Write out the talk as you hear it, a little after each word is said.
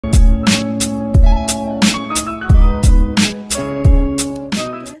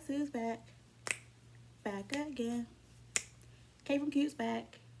K from Cute's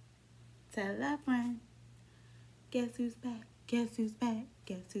back. Tell a friend. Guess who's back? Guess who's back?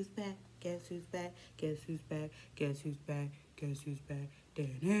 Guess who's back? Guess who's back? Guess who's back? Guess who's back? Guess who's back?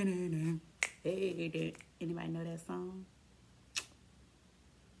 Da-na-na-na. Hey, anybody know that song?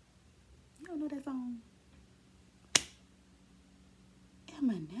 You don't know that song?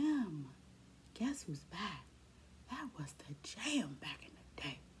 Eminem. Guess who's back? That was the jam back in the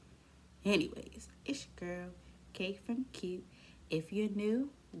day. Anyways, it's your girl, K from Cute. If you're new,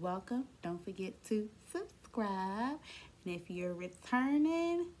 welcome. Don't forget to subscribe. And if you're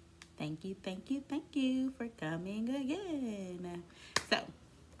returning, thank you for coming again. So,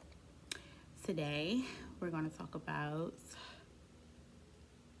 today we're going to talk about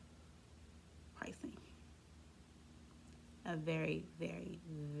pricing. A very, very,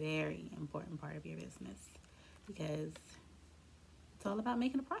 very important part of your business because it's all about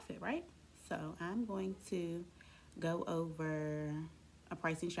making a profit, right? So I'm going to go over a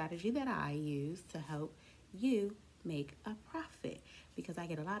pricing strategy that I use to help you make a profit, because I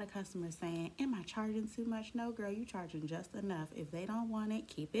get a lot of customers saying, am I charging too much? No, girl, you charging just enough. If they don't want it,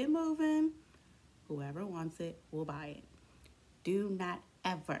 keep it moving. Whoever wants it will buy it. Do not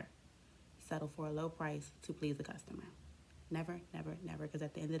ever settle for a low price to please the customer. Never, never, never, because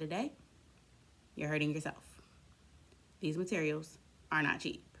at the end of the day, you're hurting yourself. These materials are not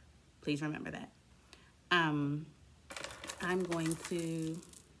cheap. Please remember that. I'm going to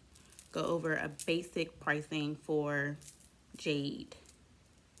go over a basic pricing for jade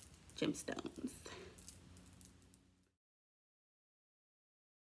gemstones.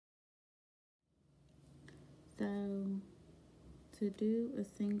 So, to do a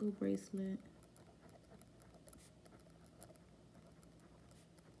single bracelet,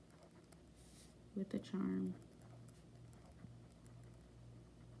 with a charm,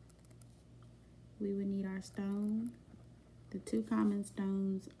 we would need our stone. The two common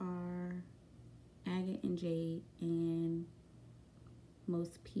stones are agate and jade, and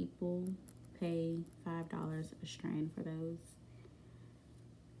most people pay $5 a strand for those.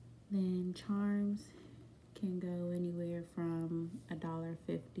 Then charms can go anywhere from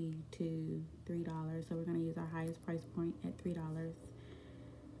 $1.50 to $3. So we're going to use our highest price point at $3.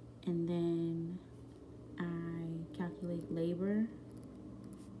 And then I calculate labor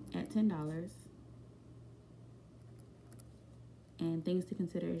at $10. And things to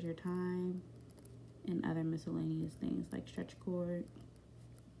consider is your time and other miscellaneous things like stretch cord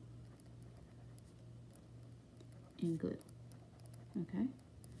and glue. Okay?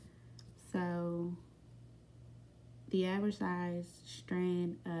 So the average size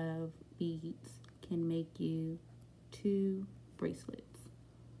strand of beads can make you 2 bracelets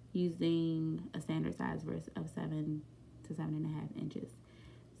using a standard size of 7 to 7.5 inches.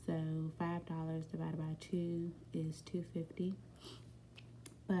 So $5 divided by 2 is $2.50.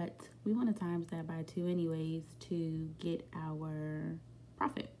 But we want to times that by 2 anyways to get our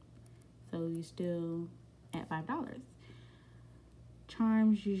profit. So you're still at $5.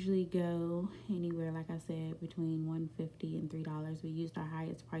 Charms usually go anywhere, like I said, between $1.50 and $3. We used our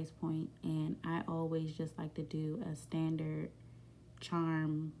highest price point, and I always just like to do a standard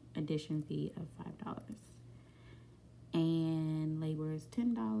charm addition fee of $5. And labor is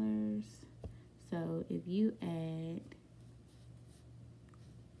 $10. So if you add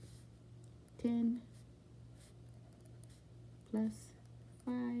 10 plus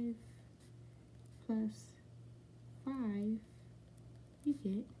 5 plus 5, you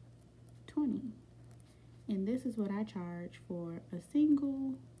get 20. And this is what I charge for a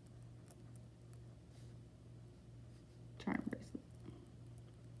single charm bracelet.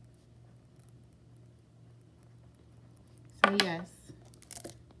 So yes,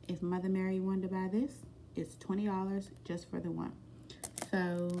 if Mother Mary wanted to buy this, it's $20 just for the one.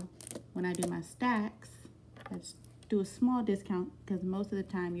 So when I do my stacks, I just do a small discount because most of the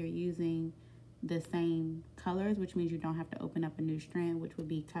time you're using the same colors, which means you don't have to open up a new strand, which would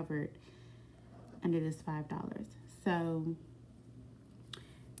be covered under this $5. So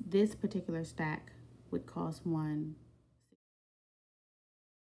this particular stack would cost $1.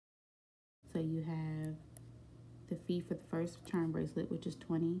 So you have the fee for the first charm bracelet, which is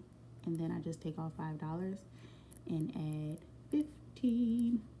 $20, and then I just take off $5 and add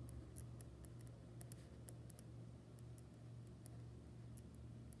 $15.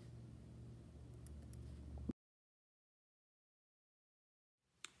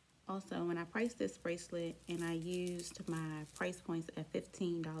 Also, when I priced this bracelet and I used my price points at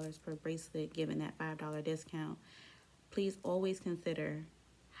 $15 per bracelet, given that $5 discount, please always consider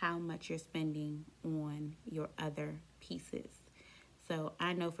how much you're spending on your other pieces. So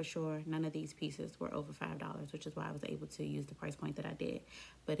I know for sure none of these pieces were over $5, which is why I was able to use the price point that I did.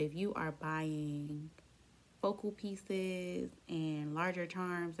 But if you are buying focal pieces and larger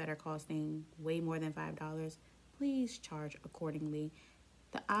charms that are costing way more than $5, please charge accordingly.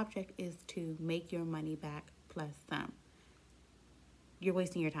 The object is to make your money back plus some. You're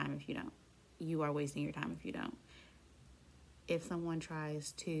wasting your time if you don't. You are wasting your time if you don't. If someone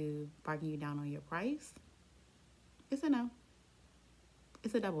tries to bargain you down on your price, it's a no.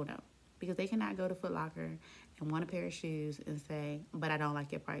 It's a double no. Because they cannot go to Foot Locker and want a pair of shoes and say, but I don't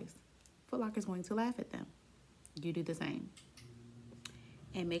like your price. Foot Locker's going to laugh at them. You do the same.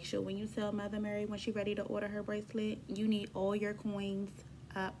 And make sure when you tell Mother Mary when she's ready to order her bracelet, you need all your coins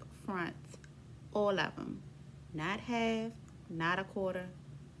up front. All of them. Not half, not a quarter,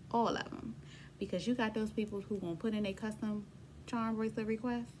 all of them. Because you got those people who won't put in a custom charm bracelet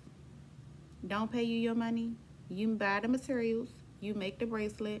request. Don't pay you your money. You buy the materials. You make the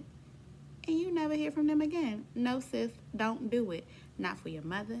bracelet. And you never hear from them again. No, sis, don't do it. Not for your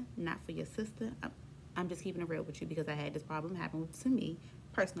mother, not for your sister. I'm just keeping it real with you because I had this problem happen to me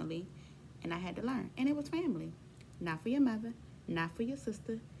personally. And I had to learn. And it was family. Not for your mother, not for your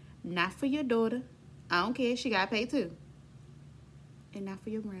sister, not for your daughter. I don't care. She got paid too. And not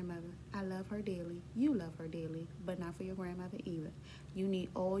for your grandmother. I love her dearly. You love her dearly. But not for your grandmother either. You need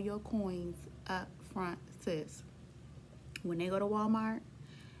all your coins up front, sis. When they go to Walmart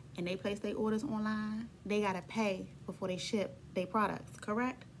and they place their orders online, they got to pay before they ship their products.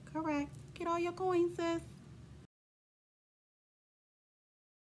 Correct? Correct. Get all your coins, sis.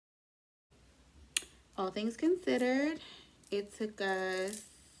 All things considered, it took us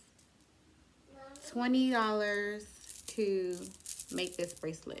 $20 to make this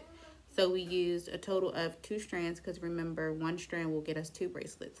bracelet. So we used a total of 2 strands because remember, 1 strand will get us 2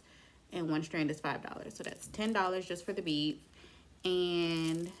 bracelets and 1 strand is $5. So that's $10 just for the beads.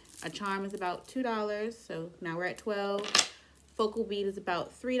 And a charm is about $2. So now we're at $12. Focal bead is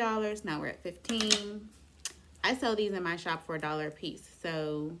about $3. Now we're at $15. I sell these in my shop for $1 a piece.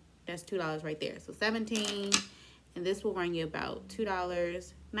 So that's $2 right there. So $17. And this will run you about $2,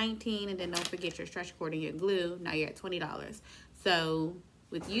 $19. And then don't forget your stretch cord and your glue. Now you're at $20. So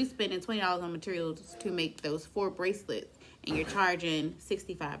with you spending $20 on materials to make those 4 bracelets and you're charging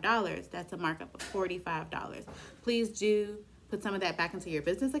 $65, that's a markup of $45. Please do put some of that back into your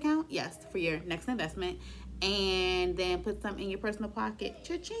business account, yes, for your next investment. And then put some in your personal pocket,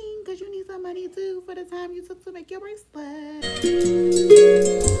 cha-ching, because you need some money too for the time you took to make your bracelet.